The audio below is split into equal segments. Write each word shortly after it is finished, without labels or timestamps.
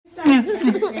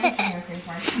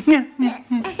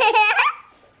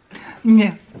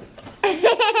Yeah.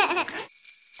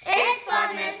 It's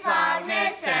Vlogmas,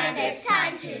 Vlogmas, and it's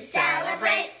time to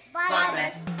celebrate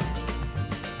Vlogmas.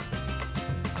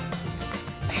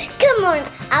 Good morning.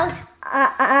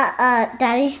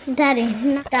 Daddy,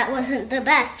 that wasn't the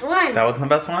best one. That wasn't the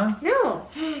best one? No.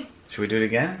 Should we do it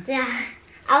again? Yeah.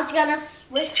 I was gonna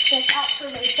switch this out for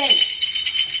my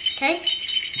face. Okay?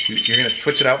 You're gonna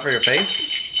switch it out for your face?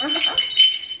 Uh-huh.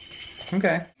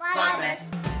 Okay. Vlogmas.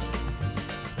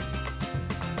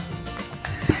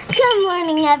 Good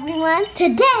morning, everyone.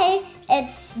 Today,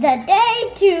 it's the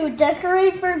day to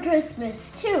decorate for Christmas,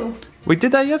 too. We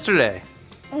did that yesterday.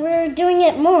 We're doing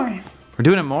it more. We're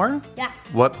doing it more? Yeah.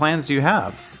 What plans do you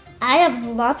have? I have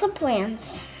lots of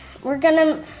plans. We're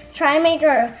gonna try and make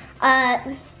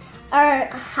our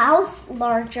house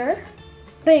larger,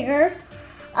 bigger,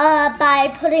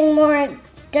 by putting more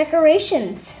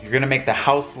decorations. You're gonna make the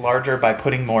house larger by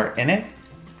putting more in it?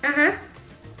 Uh-huh.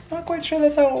 Not quite sure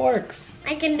that's how it works.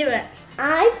 I can do it.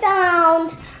 I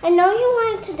know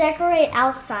you wanted to decorate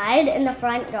outside in the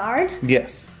front yard.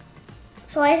 Yes.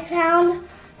 So I found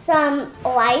some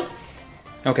lights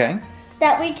Okay.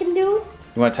 that we can do.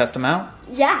 You wanna test them out?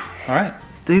 Yeah. All right.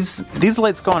 These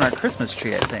lights go on our Christmas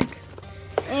tree, I think.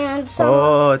 And some,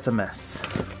 Oh, it's a mess.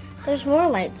 there's more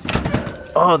lights.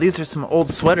 Oh, these are some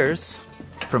old sweaters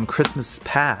from Christmas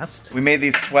past. We made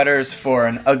these sweaters for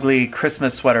an ugly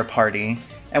Christmas sweater party,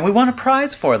 and we won a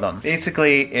prize for them.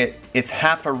 Basically, it's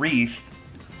half a wreath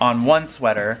on one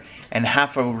sweater and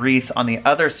half a wreath on the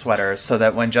other sweater, so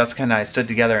that when Jessica and I stood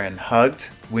together and hugged,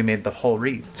 we made the whole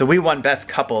wreath. So we won best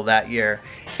couple that year.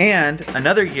 And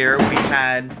another year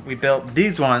we built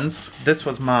these ones. This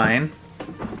was mine.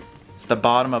 It's the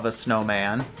bottom of a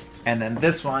snowman. And then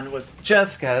this one was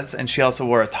Jessica's, and she also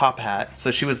wore a top hat.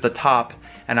 So she was the top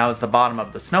and I was the bottom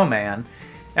of the snowman.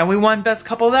 And we won best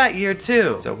couple that year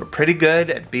too. So we're pretty good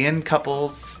at being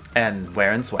couples and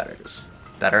wearing sweaters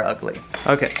that are ugly.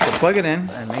 Okay, so plug it in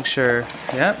and make sure,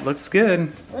 yeah, looks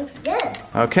good. Looks good.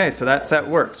 Okay, so that set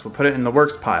works. We'll put it in the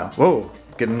works pile. Whoa,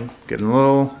 getting a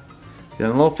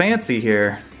little fancy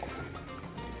here.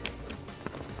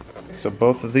 So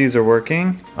both of these are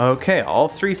working. Okay, all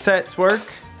three sets work.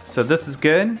 So this is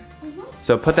good. Mm-hmm.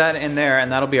 So put that in there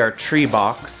and that'll be our tree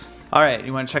box. All right,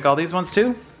 you wanna check all these ones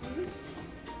too?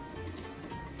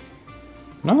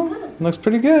 No, looks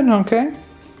pretty good, okay.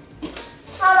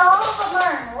 Not all of them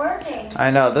are working. I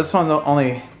know, this one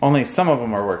only some of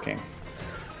them are working.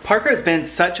 Parker has been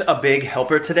such a big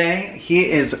helper today. He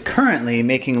is currently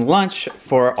making lunch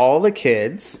for all the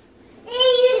kids.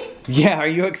 Yeah, are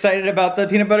you excited about the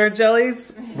peanut butter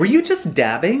jellies? Were you just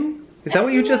dabbing? Is that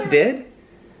what you just did?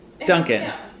 Duncan.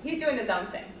 No, he's doing his own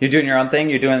thing. You're doing your own thing?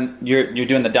 You're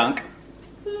doing the dunk?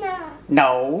 No.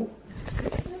 No.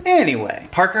 Anyway,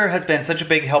 Parker has been such a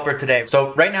big helper today.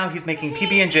 So right now he's making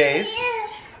PB&Js.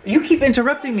 You keep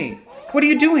interrupting me. What are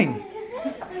you doing?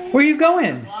 Where are you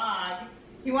going? Vlog.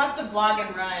 He wants to vlog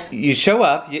and run. You show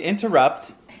up, you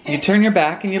interrupt, you turn your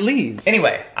back and you leave.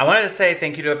 Anyway, I wanted to say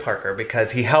thank you to Parker because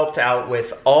he helped out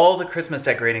with all the Christmas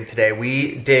decorating today.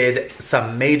 We did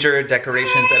some major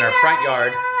decorations in our front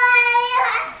yard.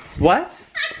 What?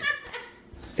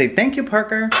 Say thank you,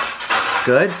 Parker.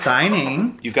 Good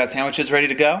signing. You've got sandwiches ready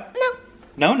to go? No.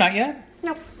 No, not yet?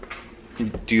 No.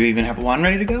 Do you even have one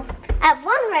ready to go? I have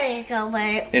one ready to go,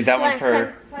 but Is that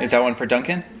one for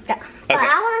Duncan? yeah. But Okay.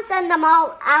 I want to send them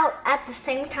all out at the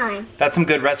same time. That's some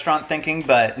good restaurant thinking,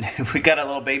 but we got a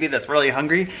little baby that's really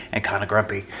hungry and kind of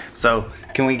grumpy. So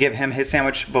can we give him his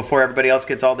sandwich before everybody else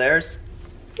gets all theirs?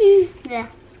 Yeah.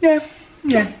 Yeah.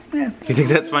 You think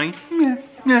that's funny? Yeah.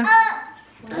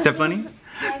 Is that funny?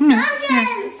 Duncan,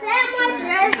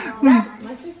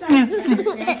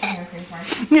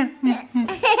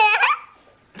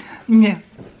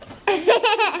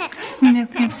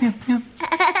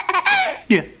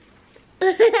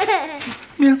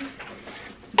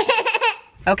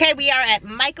 Okay, we are at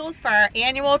Michael's for our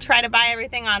annual try to buy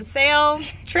everything on sale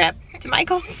trip to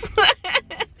Michael's.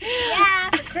 Yeah,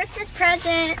 for Christmas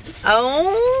presents.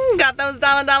 Oh, got those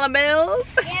dollar bills.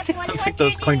 Yeah, Sounds like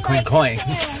those coins.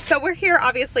 So we're here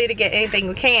obviously to get anything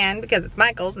we can because it's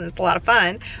Michael's and it's a lot of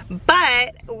fun.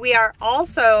 But we are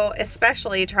also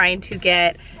especially trying to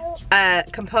get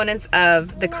components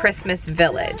of the Christmas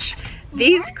Village.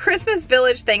 These Christmas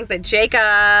Village things that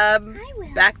Jacob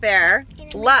back there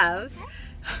loves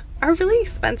are really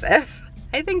expensive.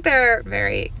 I think they're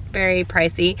very, very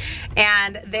pricey,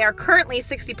 and they are currently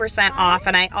 60% off,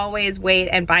 and I always wait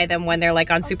and buy them when they're like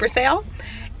on super sale.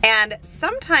 And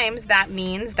sometimes that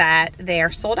means that they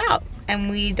are sold out. and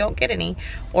we don't get any,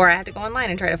 or I have to go online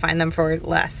and try to find them for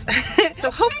less. So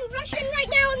rush in right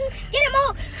now and get them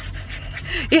all.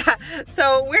 Yeah,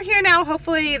 so we're here now.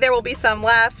 Hopefully there will be some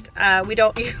left. We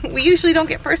usually don't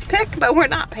get first pick, but we're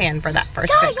not paying for that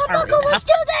first pick. Guys, let's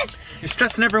do this. You're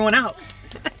stressing everyone out.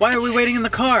 Why are we waiting in the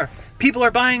car? People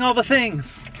are buying all the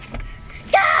things.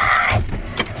 Guys!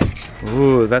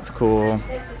 Ooh, that's cool.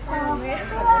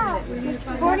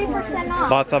 40%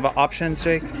 off. Lots of options,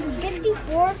 Jake.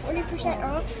 54, 40%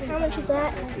 off. How much is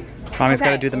that? Mommy's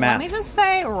got to do the math. Let me just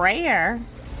say right here,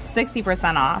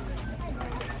 60% off.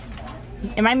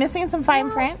 Am I missing some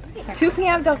fine print? 2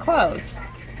 p.m. till close.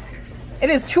 It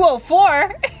is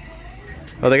 2:04.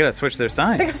 Oh, they gotta switch their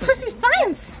sign. They gotta switch these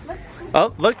signs.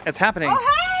 Oh, look, it's happening. Oh,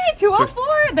 hey,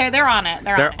 2:04. They're on it.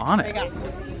 They're on it.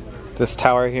 This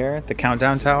tower here, the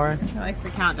countdown tower. I like the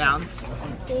countdowns.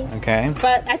 Okay.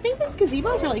 But I think this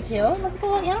gazebo is really cute. Look at the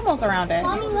little animals around it.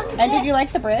 Mommy, look at And it. did you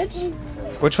like the bridge?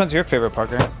 Which one's your favorite,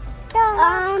 Parker?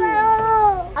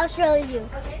 I'll show you.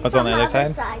 What's on the other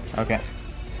side? Okay.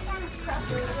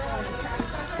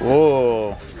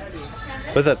 Whoa.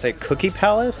 What does that say? Cookie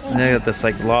Palace? And they got this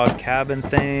like log cabin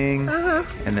thing.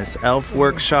 And this elf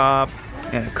workshop.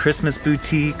 And a Christmas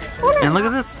boutique. And look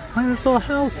at this. Look at this little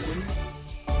house.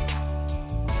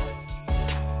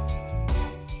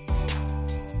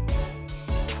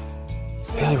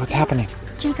 Billy, what's happening?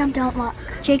 Jacob, don't look.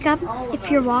 Jacob, if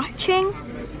you're watching,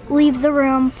 leave the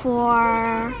room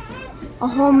for a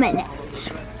whole minute.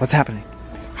 What's happening?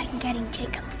 I'm getting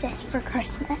Jacob this for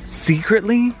Christmas.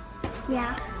 Secretly?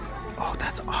 Yeah. Oh,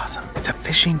 that's awesome. It's a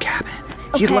fishing cabin.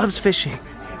 He Okay. loves fishing.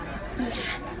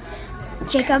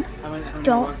 Jacob,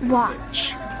 don't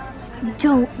watch.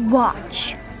 Don't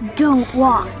watch. Don't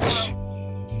watch.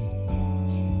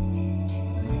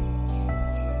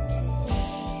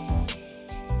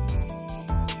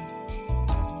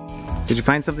 Did you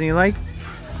find something you like?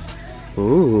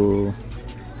 Ooh.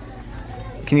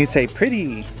 Can you say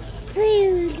pretty?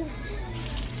 Food.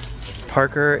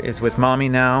 Parker is with Mommy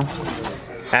now.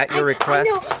 At your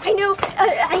request.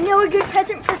 I know a good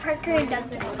present for Parker and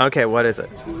doesn't. Okay, what is it?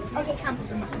 Okay, come.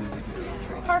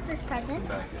 Parker's present.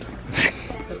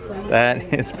 That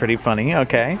is pretty funny,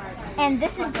 okay. And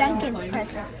this is Duncan's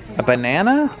present. A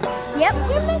banana? Yep.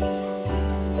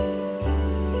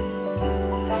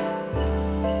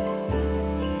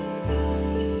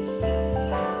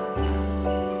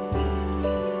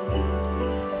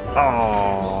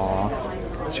 Oh.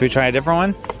 Should we try a different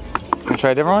one? Should we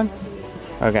try a different one?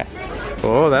 Okay.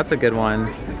 Oh, that's a good one.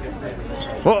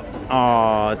 Whoa.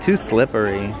 Oh, too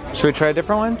slippery. Should we try a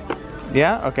different one?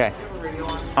 Yeah? Okay.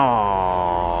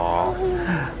 Oh,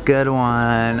 good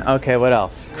one. Okay, what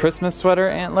else? Christmas sweater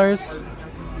antlers.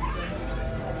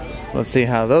 Let's see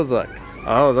how those look.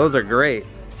 Oh, those are great.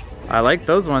 I like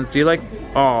those ones. Do you like?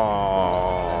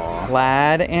 Oh,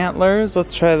 plaid antlers.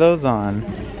 Let's try those on.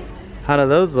 How do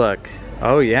those look?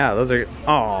 Oh yeah, those are.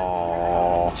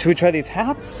 Oh, should we try these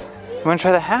hats? You want to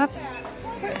try the hats?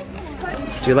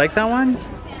 Do you like that one?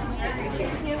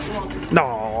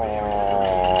 No.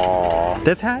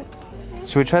 This hat?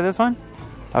 Should we try this one?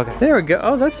 Okay. There we go.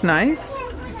 Oh, that's nice.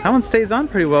 That one stays on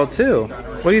pretty well too.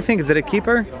 What do you think? Is it a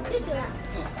keeper?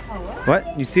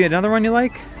 What? You see another one you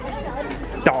like?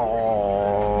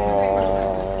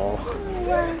 Oh.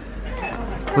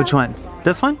 Which one?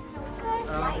 This one?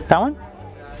 That one?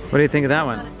 What do you think of that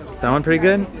one? Is that one pretty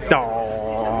good? Oh.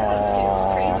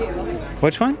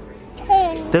 Which one?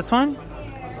 This one?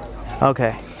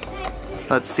 Okay.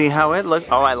 Let's see how it looks.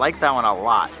 Oh, I like that one a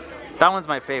lot. That one's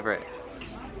my favorite.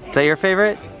 Is that your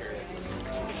favorite?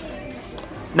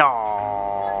 No.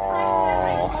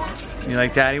 You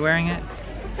like Daddy wearing it?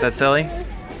 Is that silly?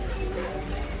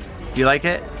 You like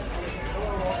it?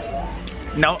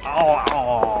 No. Oh.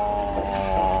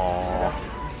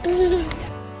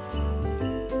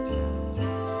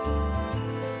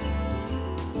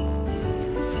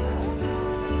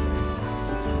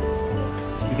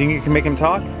 You think you can make him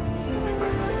talk?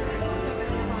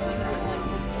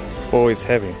 Oh, he's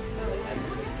heavy.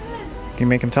 Can you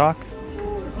make him talk?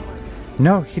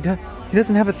 No, he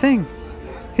doesn't have a thing.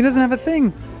 He doesn't have a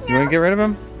thing. You want to get rid of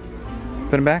him?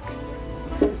 Put him back?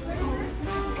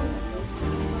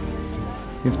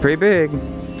 He's pretty big.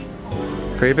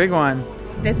 Pretty big one.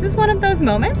 This is one of those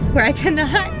moments where I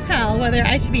cannot tell whether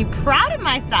I should be proud of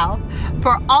myself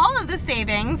for all of the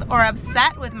savings or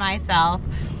upset with myself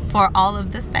for all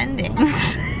of the spending.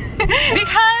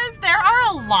 Because there are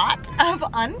a lot of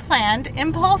unplanned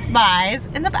impulse buys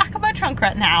in the back of my trunk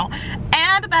right now.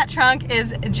 And that trunk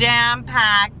is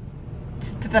jam-packed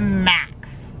to the max.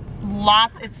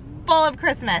 It's full of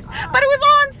Christmas. But it was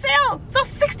all on sale, so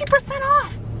 60%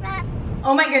 off.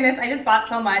 Oh my goodness, I just bought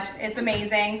so much. It's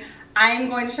amazing. I'm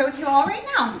going to show it to you all right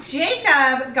now.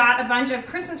 Jacob got a bunch of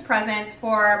Christmas presents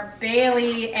for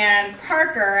Bailey and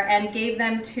Parker and gave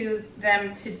them to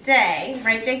them today.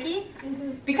 Right, Jakey?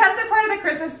 Mm-hmm. Because they're part of the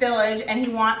Christmas village and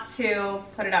he wants to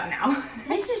put it up now.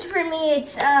 This is for me.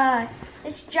 It's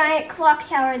this giant clock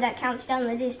tower that counts down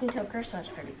the days until Christmas.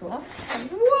 Pretty cool. Wow,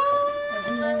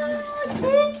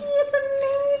 Jakey, it's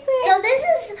amazing. So this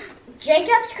is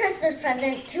Jacob's Christmas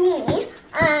present to me,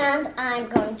 and I'm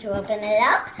going to open it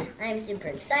up. I'm super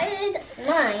excited.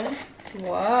 Mine.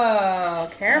 Whoa,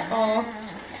 careful.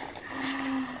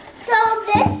 So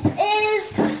this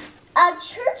is a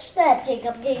church that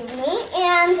Jacob gave me,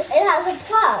 and it has a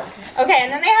plug. Okay,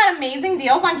 and then they had amazing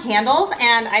deals on candles,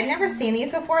 and I'd never seen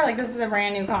these before. Like, this is a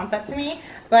brand new concept to me,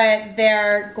 but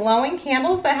they're glowing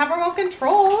candles that have remote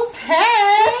controls.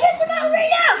 Hey! Let's test them out right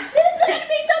now. This is gonna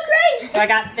be so great. So I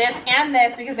got this and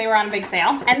this because they were on a big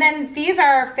sale. And then these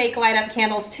are fake light up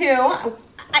candles too.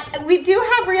 We do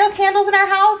have real candles in our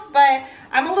house, but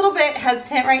I'm a little bit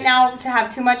hesitant right now to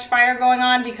have too much fire going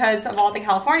on because of all the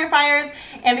California fires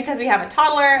and because we have a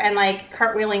toddler and like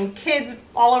cartwheeling kids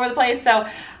all over the place. So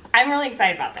I'm really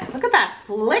excited about this. Look at that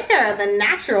flicker, the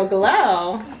natural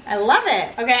glow. I love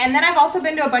it. Okay, and then I've also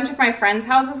been to a bunch of my friends'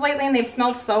 houses lately and they've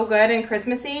smelled so good and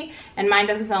Christmassy, and mine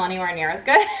doesn't smell anywhere near as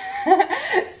good.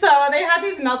 So they had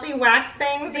these melty wax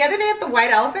things. The other day at the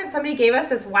White Elephant, somebody gave us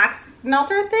this wax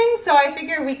melter thing, so I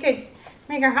figured we could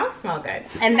make our house smell good.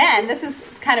 And then this is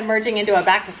kind of merging into a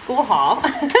back to school haul.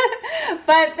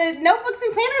 But the notebooks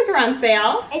and planners were on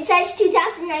sale. It says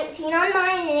 2019 on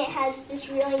mine, and it has this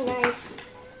really nice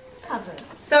cover.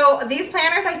 So these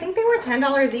planners, I think they were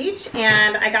 $10 each,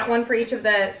 and I got one for each of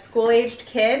the school-aged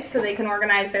kids so they can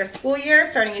organize their school year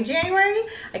starting in January.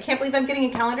 I can't believe I'm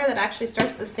getting a calendar that actually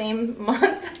starts the same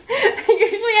month.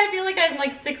 Usually I feel like I'm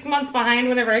like 6 months behind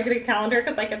whenever I get a calendar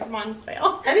because I get them on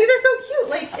sale. And these are so cute,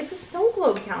 like it's a snow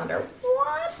globe calendar.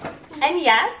 What? And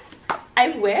yes, I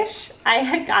wish I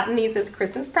had gotten these as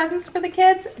Christmas presents for the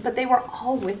kids, but they were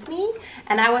all with me,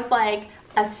 and I was like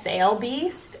a sale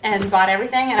beast and bought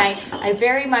everything, and I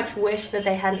very much wish that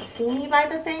they hadn't seen me buy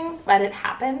the things, but it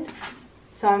happened,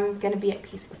 so I'm gonna be at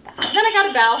peace with that. Then I got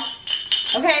a bell.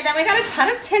 Okay, then we got a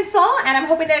ton of tinsel, and I'm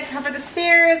hoping to cover the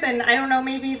stairs and I don't know,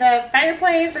 maybe the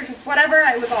fireplace or just whatever.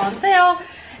 It was all on sale.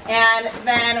 And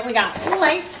then we got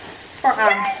lights for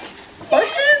our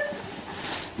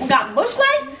bushes. We got bush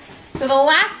lights. So the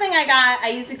last thing I got, I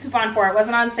used a coupon for, it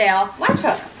wasn't on sale, latch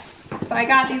hooks. So I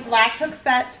got these latch hook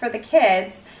sets for the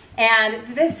kids,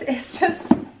 and this is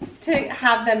just to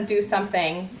have them do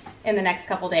something in the next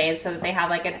couple days so that they have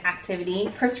like an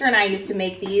activity. Christopher and I used to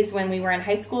make these when we were in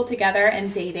high school together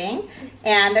and dating,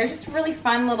 and they're just really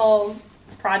fun little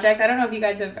project. I don't know if you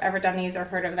guys have ever done these or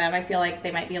heard of them. I feel like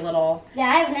they might be a little... Yeah,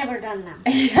 I've never done them.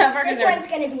 Yeah, this one's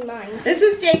gonna be mine. This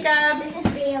is Jacob's. This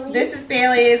is Bailey's. This is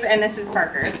Bailey's, and this is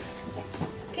Parker's.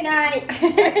 Good night.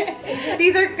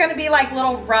 These are gonna be like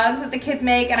little rugs that the kids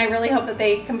make, and I really hope that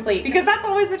they complete, because that's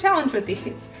always the challenge with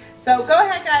these. So go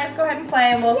ahead guys, go ahead and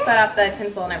play, and we'll set up the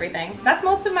tinsel and everything. That's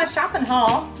most of my shopping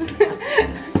haul.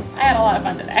 I had a lot of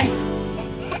fun today.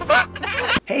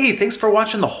 Hey, thanks for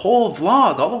watching the whole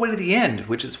vlog all the way to the end,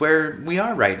 which is where we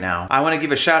are right now. I want to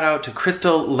give a shout out to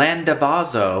Crystal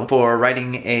Landavazo for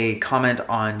writing a comment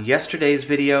on yesterday's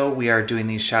video. We are doing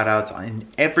these shout outs in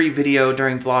every video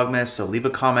during Vlogmas, so leave a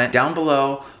comment down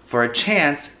below for a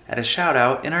chance at a shout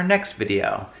out in our next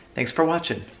video. Thanks for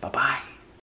watching. Bye-bye.